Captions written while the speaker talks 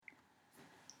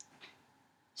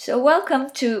So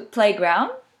welcome to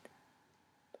Playground.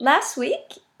 Last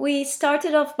week we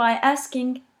started off by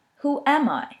asking, who am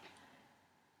I?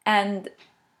 And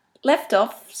left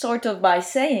off sort of by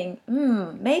saying,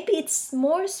 maybe it's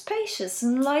more spacious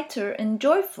and lighter and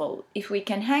joyful if we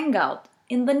can hang out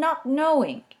in the not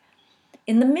knowing,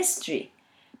 in the mystery.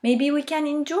 Maybe we can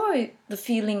enjoy the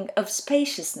feeling of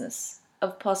spaciousness,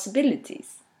 of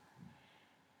possibilities.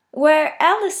 Where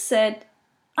Alice said,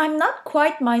 I'm not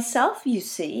quite myself, you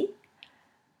see.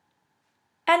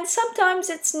 And sometimes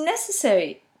it's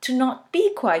necessary to not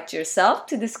be quite yourself,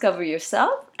 to discover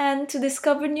yourself and to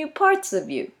discover new parts of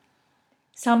you.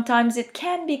 Sometimes it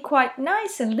can be quite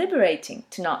nice and liberating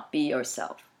to not be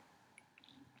yourself.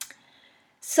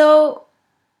 So,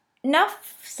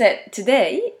 enough said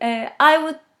today. I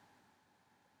would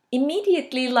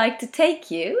immediately like to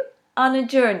take you on a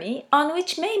journey on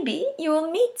which maybe you will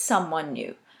meet someone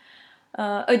new.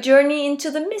 A journey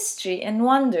into the mystery and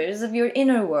wonders of your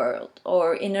inner world,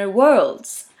 or inner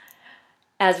worlds,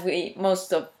 as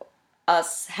most of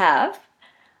us have.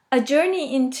 A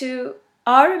journey into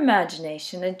our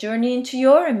imagination, a journey into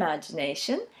your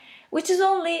imagination, which is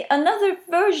only another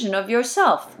version of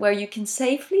yourself, where you can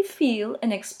safely feel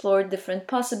and explore different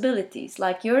possibilities,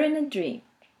 like you're in a dream.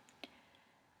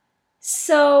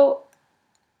 So,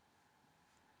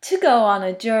 to go on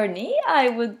a journey, I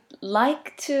would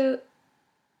like to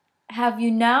have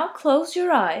you now close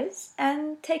your eyes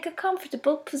and take a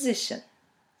comfortable position.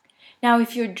 Now,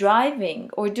 if you're driving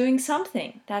or doing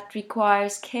something that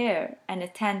requires care and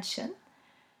attention,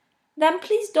 then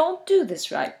please don't do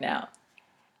this right now.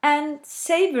 And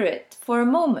savor it for a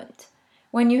moment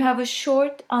when you have a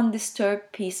short,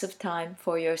 undisturbed piece of time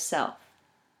for yourself.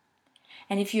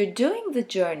 And if you're doing the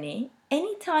journey,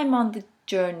 any time on the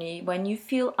journey when you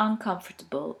feel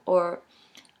uncomfortable or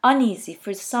uneasy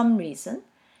for some reason,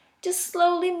 just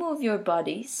slowly move your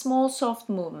body, small soft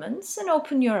movements, and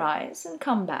open your eyes and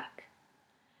come back.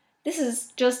 This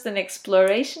is just an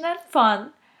exploration and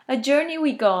fun, a journey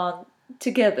we go on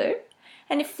together.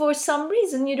 And if for some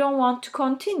reason you don't want to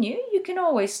continue, you can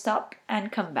always stop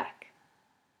and come back.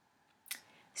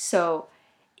 So,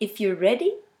 if you're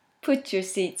ready, put your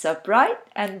seats upright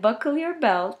and buckle your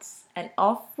belts, and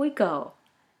off we go.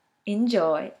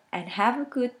 Enjoy and have a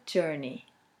good journey.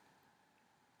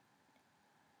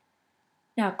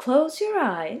 Now close your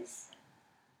eyes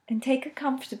and take a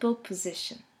comfortable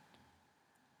position.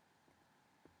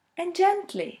 And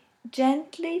gently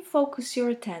focus your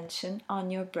attention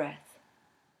on your breath.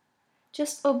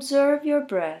 Just observe your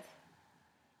breath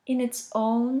in its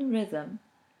own rhythm,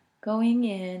 going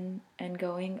in and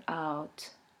going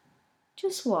out.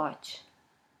 Just watch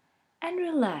and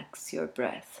relax your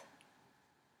breath.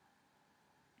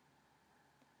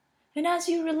 And as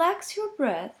you relax your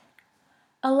breath,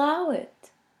 allow it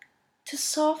to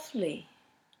softly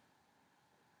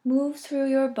move through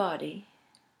your body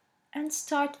and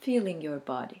start feeling your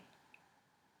body.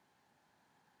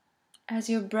 As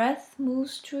your breath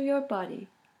moves through your body,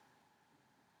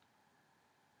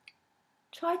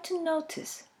 try to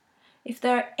notice if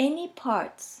there are any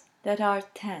parts that are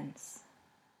tense.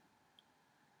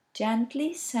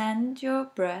 Gently send your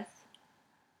breath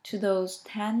to those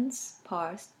tense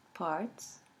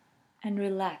parts and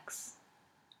relax.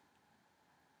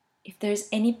 If there's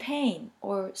any pain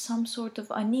or some sort of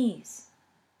unease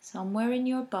somewhere in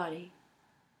your body,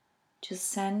 just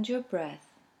send your breath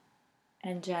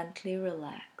and gently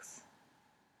relax.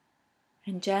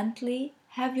 And gently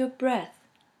have your breath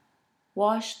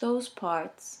wash those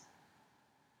parts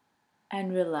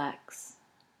and relax.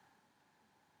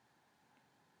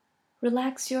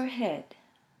 Relax your head,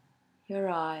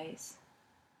 your eyes.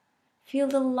 Feel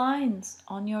the lines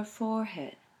on your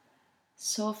forehead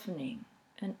softening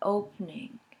and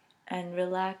opening and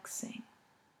relaxing.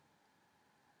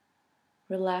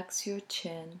 Relax your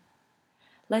chin.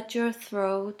 Let your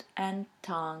throat and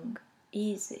tongue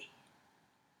easy.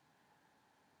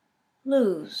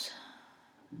 Loose.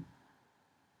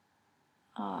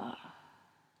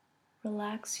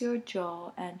 Relax your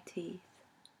jaw and teeth.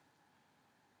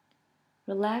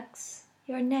 Relax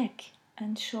your neck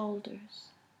and shoulders.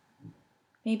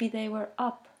 Maybe they were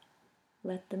up.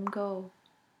 Let them go.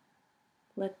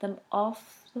 Let them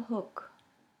off the hook.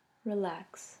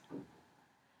 Relax.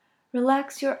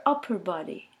 Relax your upper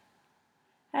body.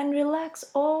 And relax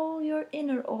all your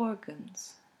inner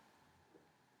organs.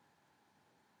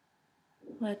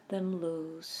 Let them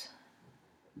loose.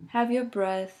 Have your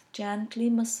breath gently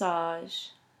massage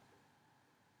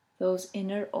those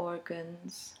inner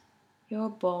organs, your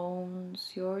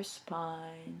bones, your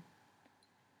spine,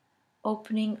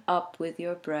 opening up with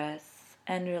your breath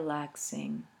and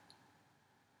relaxing.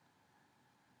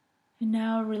 And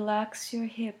now relax your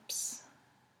hips.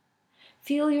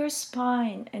 Feel your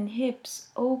spine and hips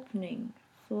opening,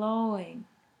 flowing,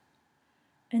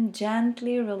 and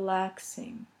gently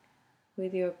relaxing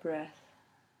with your breath.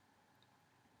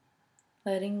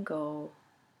 Letting go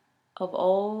of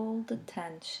all the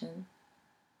tension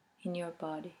in your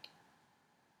body.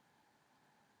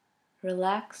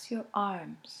 Relax your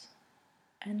arms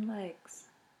and legs.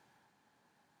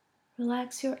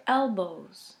 Relax your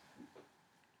elbows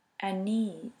and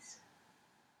knees.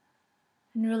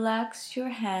 And relax your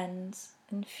hands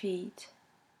and feet.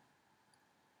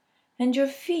 And your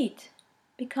feet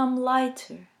become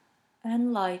lighter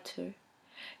and lighter.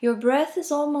 Your breath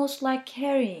is almost like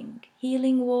carrying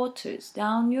healing waters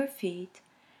down your feet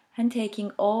and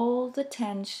taking all the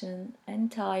tension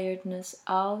and tiredness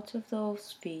out of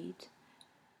those feet.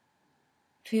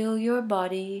 Feel your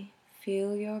body,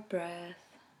 feel your breath,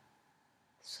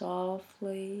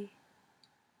 softly,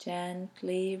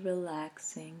 gently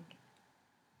relaxing.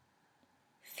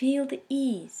 Feel the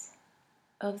ease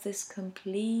of this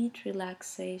complete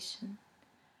relaxation.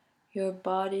 Your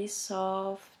body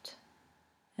soft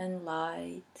and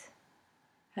light,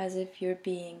 as if you're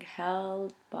being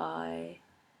held by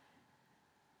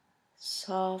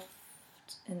soft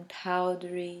and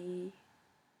powdery.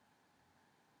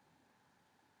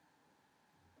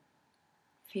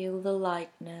 Feel the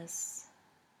lightness,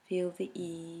 feel the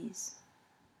ease.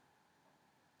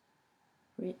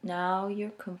 Now you're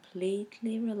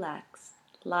completely relaxed,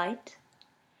 light,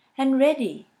 and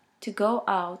ready to go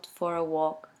out for a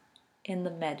walk in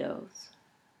the meadows.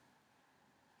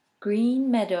 Green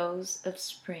meadows of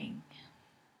spring.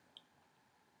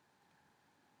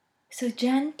 So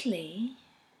gently,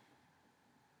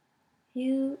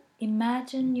 you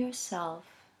imagine yourself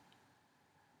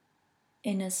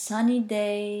in a sunny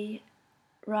day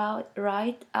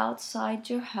right outside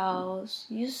your house.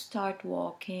 You start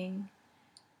walking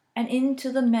and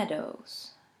into the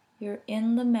meadows. You're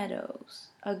in the meadows,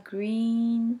 a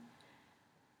green,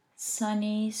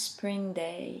 sunny spring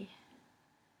day.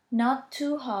 Not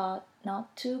too hot,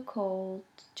 not too cold,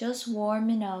 just warm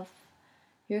enough.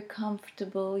 You're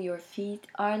comfortable, your feet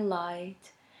are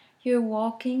light. You're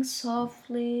walking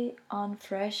softly on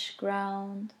fresh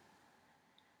ground.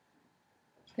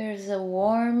 There's a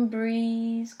warm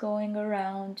breeze going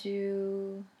around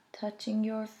you, touching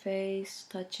your face,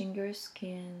 touching your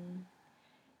skin.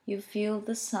 You feel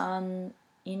the sun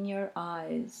in your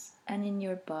eyes and in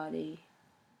your body.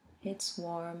 It's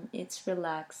warm, it's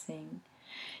relaxing.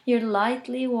 You're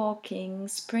lightly walking,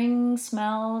 spring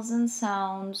smells and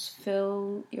sounds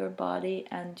fill your body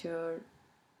and your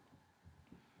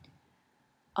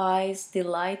eyes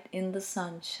delight in the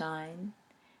sunshine,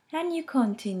 and you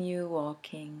continue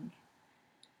walking,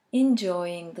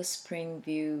 enjoying the spring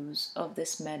views of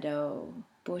this meadow,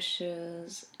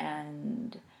 bushes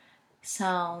and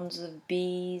sounds of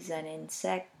bees and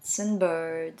insects and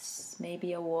birds,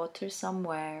 maybe a water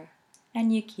somewhere,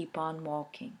 and you keep on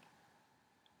walking.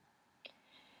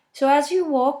 So as you're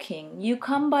walking, you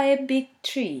come by a big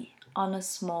tree on a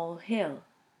small hill,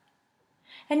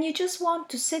 and you just want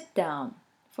to sit down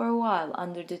for a while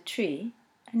under the tree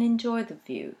and enjoy the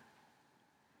view.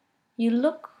 You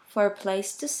look for a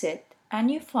place to sit and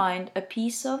you find a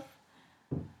piece of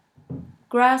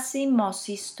grassy,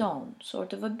 mossy stone,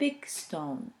 sort of a big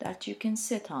stone that you can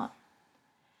sit on.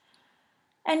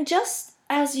 And just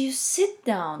as you sit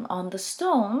down on the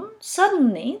stone,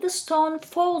 suddenly the stone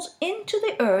falls into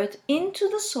the earth, into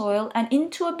the soil, and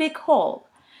into a big hole.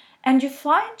 And you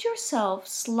find yourself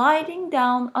sliding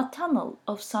down a tunnel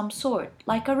of some sort,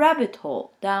 like a rabbit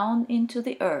hole, down into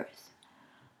the earth.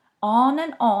 On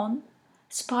and on,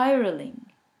 spiraling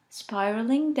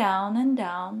down and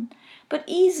down, but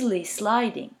easily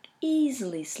sliding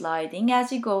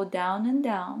as you go down and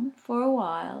down for a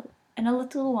while and a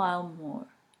little while more.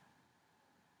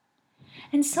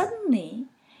 And suddenly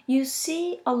you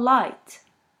see a light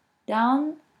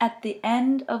down at the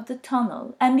end of the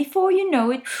tunnel, and before you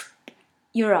know it,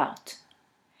 you're out.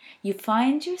 You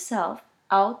find yourself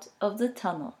out of the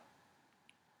tunnel.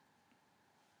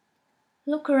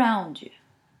 Look around you.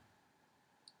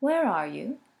 Where are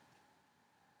you?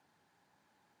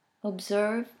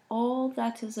 Observe all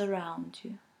that is around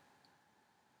you.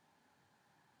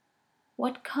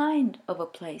 What kind of a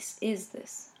place is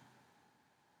this?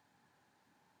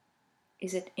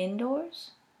 Is it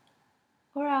indoors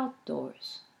or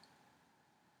outdoors?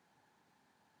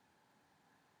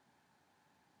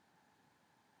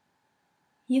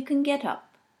 You can get up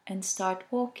and start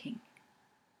walking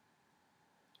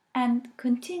and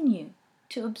continue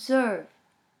to observe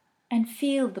and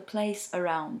feel the place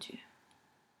around you.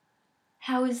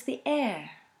 How is the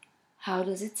air? How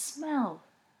does it smell?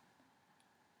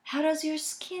 How does your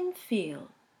skin feel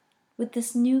with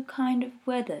this new kind of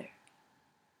weather?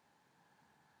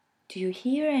 Do you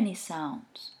hear any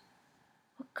sounds?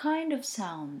 What kind of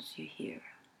sounds you hear?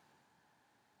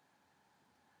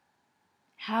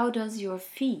 How does your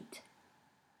feet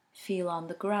feel on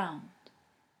the ground?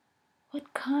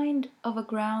 What kind of a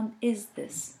ground is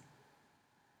this?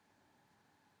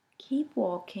 Keep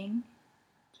walking,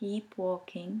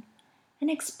 and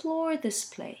explore this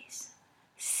place.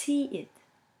 See it,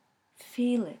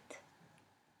 feel it,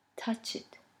 touch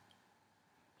it,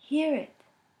 hear it,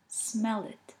 smell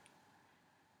it.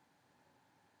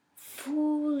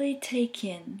 Fully take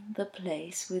in the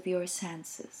place with your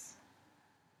senses.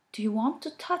 Do you want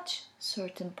to touch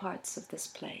certain parts of this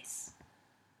place?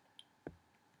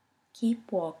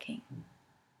 Keep walking.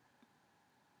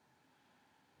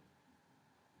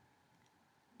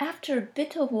 After a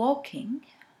bit of walking,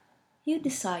 you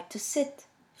decide to sit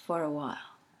for a while.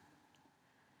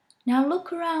 Now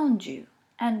look around you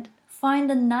and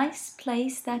find a nice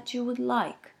place that you would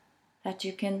like, that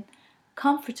you can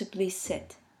comfortably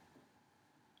sit.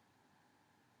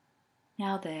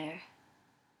 Now there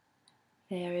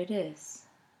it is.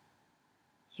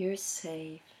 You're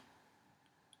safe.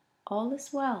 All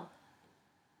is well.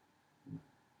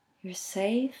 You're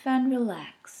safe and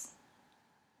relaxed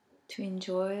to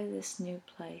enjoy this new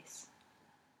place.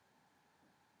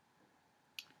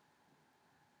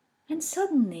 And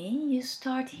suddenly you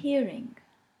start hearing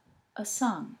a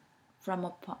song from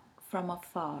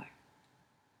afar,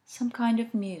 some kind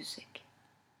of music.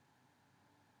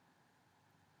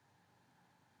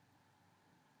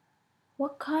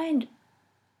 What kind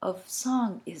of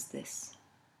song is this?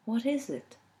 What is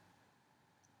it?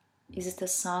 Is it a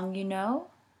song you know?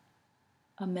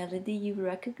 A melody you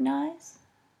recognize?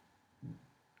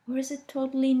 Or is it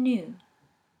totally new?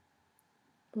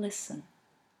 Listen.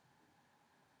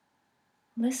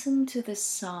 Listen to this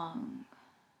song.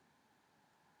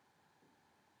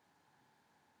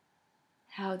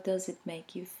 How does it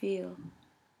make you feel?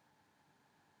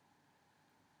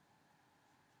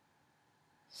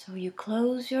 So you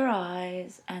close your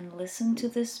eyes and listen to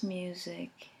this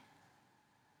music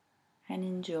and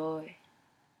enjoy.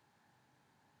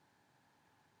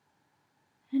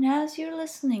 And as you're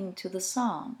listening to the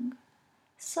song,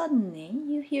 suddenly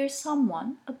you hear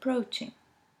someone approaching.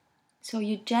 So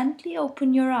you gently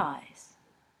open your eyes.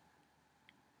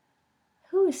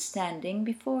 Who is standing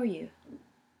before you?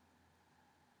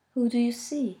 Who do you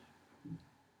see?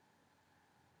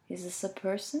 Is this a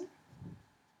person?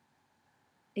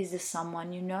 Is this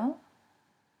someone you know?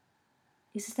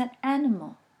 Is it an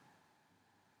animal?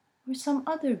 Or some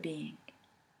other being?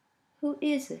 Who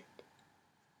is it?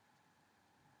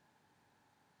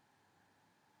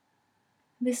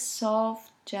 This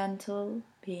soft, gentle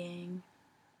being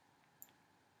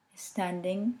is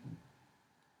standing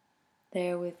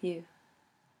there with you.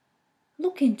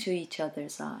 Look into each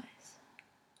other's eyes.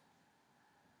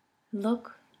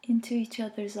 Look into each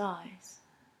other's eyes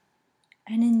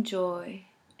and enjoy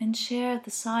and share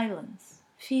the silence.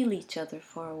 Feel each other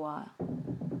for a while.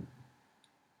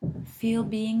 Feel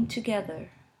being together.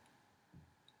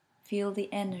 Feel the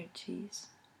energies.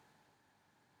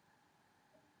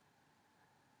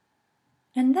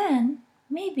 And then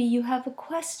maybe you have a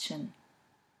question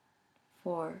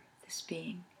for this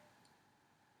being.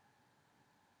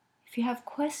 If you have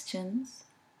questions,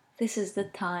 this is the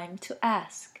time to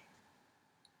ask.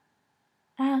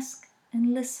 Ask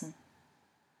and listen.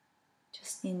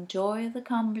 Just enjoy the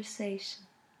conversation.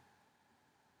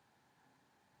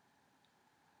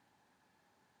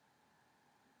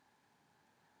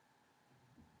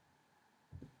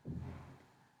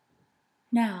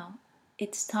 Now,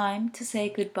 it's time to say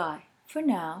goodbye for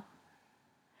now.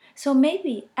 So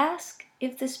maybe ask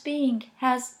if this being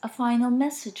has a final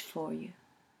message for you.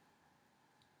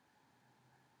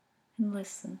 And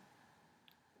listen.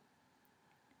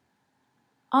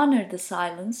 Honor the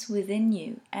silence within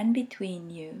you and between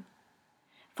you.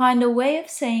 Find a way of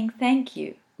saying thank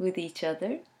you with each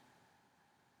other.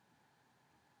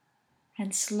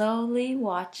 And slowly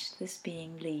watch this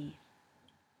being leave.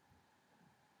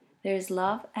 There is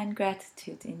love and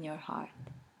gratitude in your heart.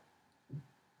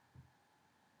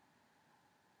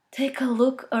 Take a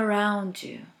look around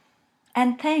you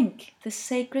and thank this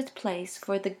sacred place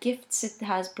for the gifts it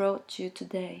has brought you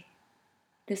today.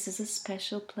 This is a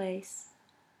special place.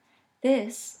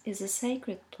 This is a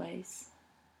sacred place.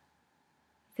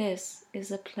 This is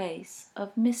a place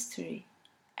of mystery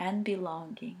and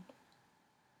belonging.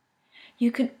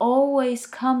 You can always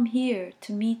come here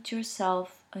to meet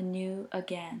yourself anew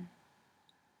again.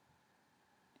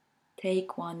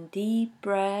 Take one deep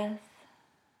breath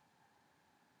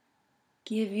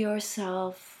Give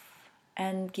yourself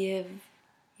and give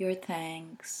your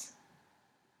thanks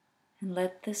and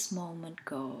let this moment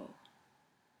go.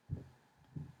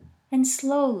 And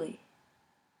slowly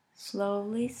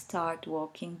start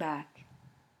walking back.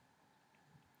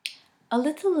 A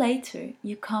little later,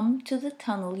 you come to the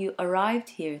tunnel you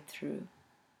arrived here through.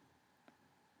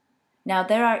 Now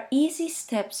there are easy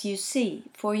steps you see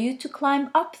for you to climb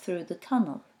up through the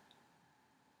tunnel.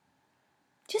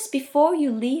 Just before you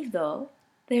leave though,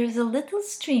 there is a little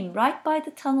stream right by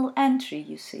the tunnel entry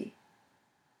you see.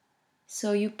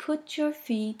 So you put your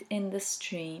feet in the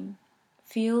stream,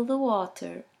 feel the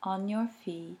water on your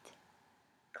feet,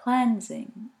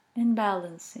 cleansing and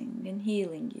balancing and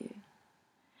healing you.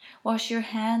 Wash your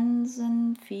hands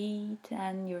and feet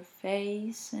and your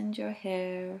face and your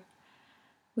hair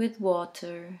with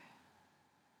water.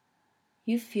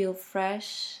 You feel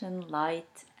fresh and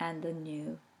light and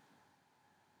anew.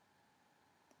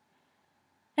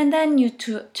 And then you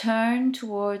turn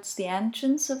towards the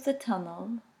entrance of the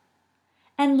tunnel,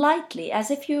 and lightly, as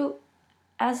if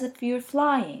you're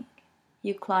flying,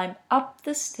 you climb up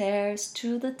the stairs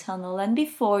to the tunnel, and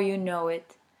before you know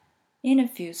it, in a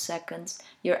few seconds,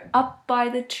 you're up by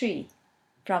the tree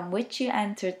from which you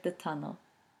entered the tunnel.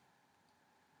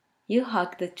 You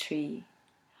hug the tree,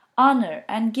 honor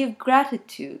and give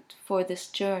gratitude for this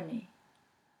journey.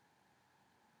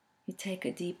 You take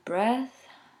a deep breath.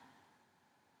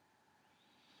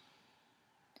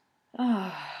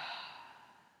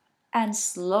 And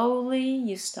slowly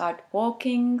you start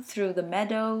walking through the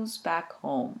meadows back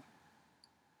home.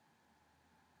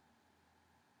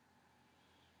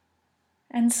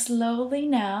 And slowly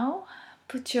now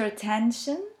put your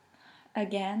attention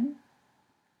again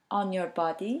on your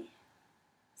body.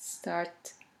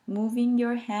 Start moving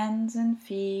your hands and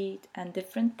feet and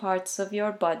different parts of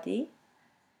your body.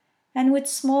 And with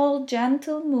small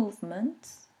gentle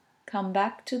movements, come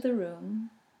back to the room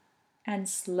and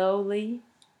slowly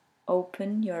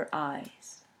open your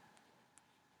eyes.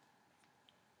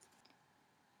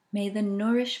 May the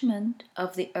nourishment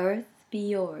of the earth be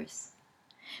yours.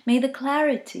 May the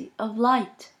clarity of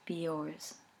light be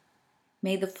yours.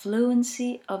 May the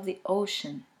fluency of the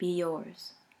ocean be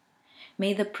yours.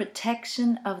 May the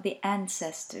protection of the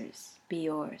ancestors be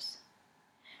yours.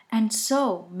 And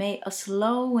so may a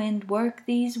slow wind work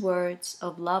these words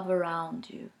of love around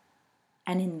you,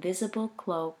 an invisible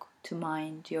cloak to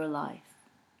mind your life.